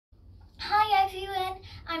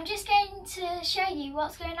I'm just going to show you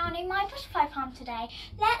what's going on in my butterfly farm today.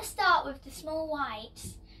 Let's start with the small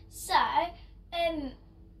whites. So,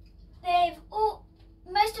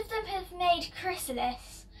 most of them have made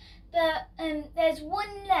chrysalis, but there's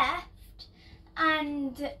one left,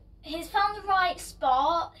 and he's found the right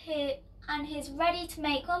spot and he's ready to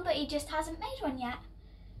make one, but he just hasn't made one yet.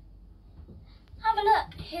 Have a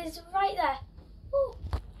look, he's right there. Ooh.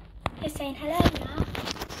 He's saying hello now.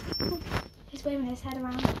 Ooh. He's waving his head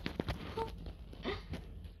around.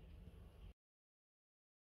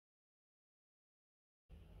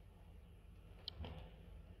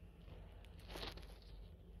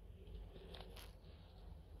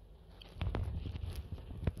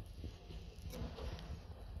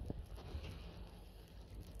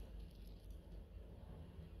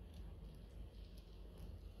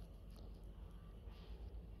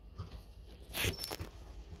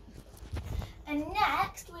 And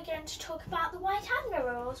next we're going to talk about the White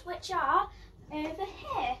Admirals, which are over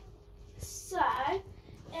here. So,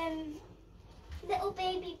 little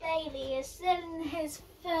baby Bailey is still in his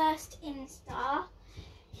first Instar.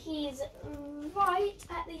 He's right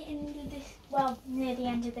at the end of this, well, near the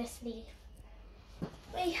end of this leaf.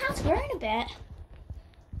 But he has grown a bit.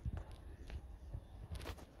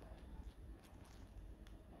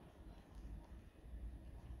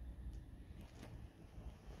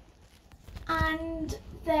 And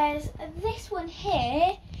there's this one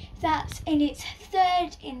here that's in its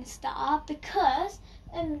third Instar because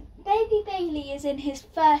baby Bailey is in his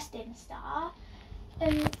first Instar.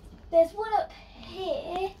 There's one up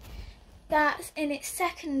here that's in its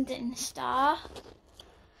second Instar,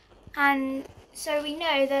 and so we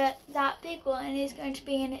know that that big one is going to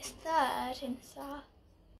be in its third Instar.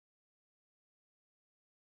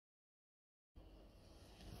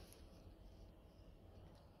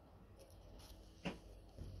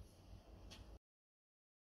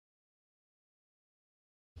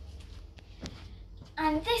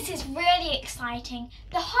 And this is really exciting.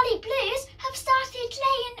 The Holly Blues have started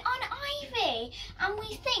laying on ivy, and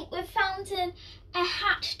we think we've found a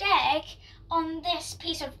hatched egg on this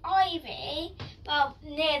piece of ivy, well,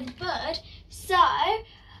 near the bud. So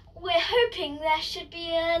we're hoping there should be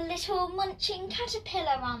a little munching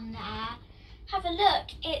caterpillar on there. Have a look,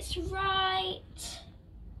 it's right...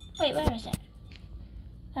 Wait, where is it?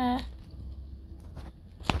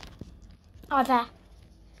 Oh, there.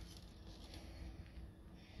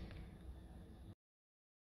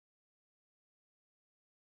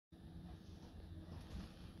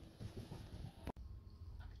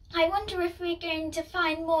 I wonder if we're going to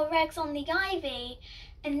find more eggs on the ivy.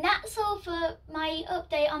 And that's all for my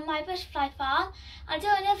update on my butterfly farm. I'll do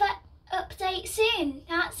another update soon.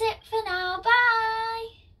 That's it for now. Bye!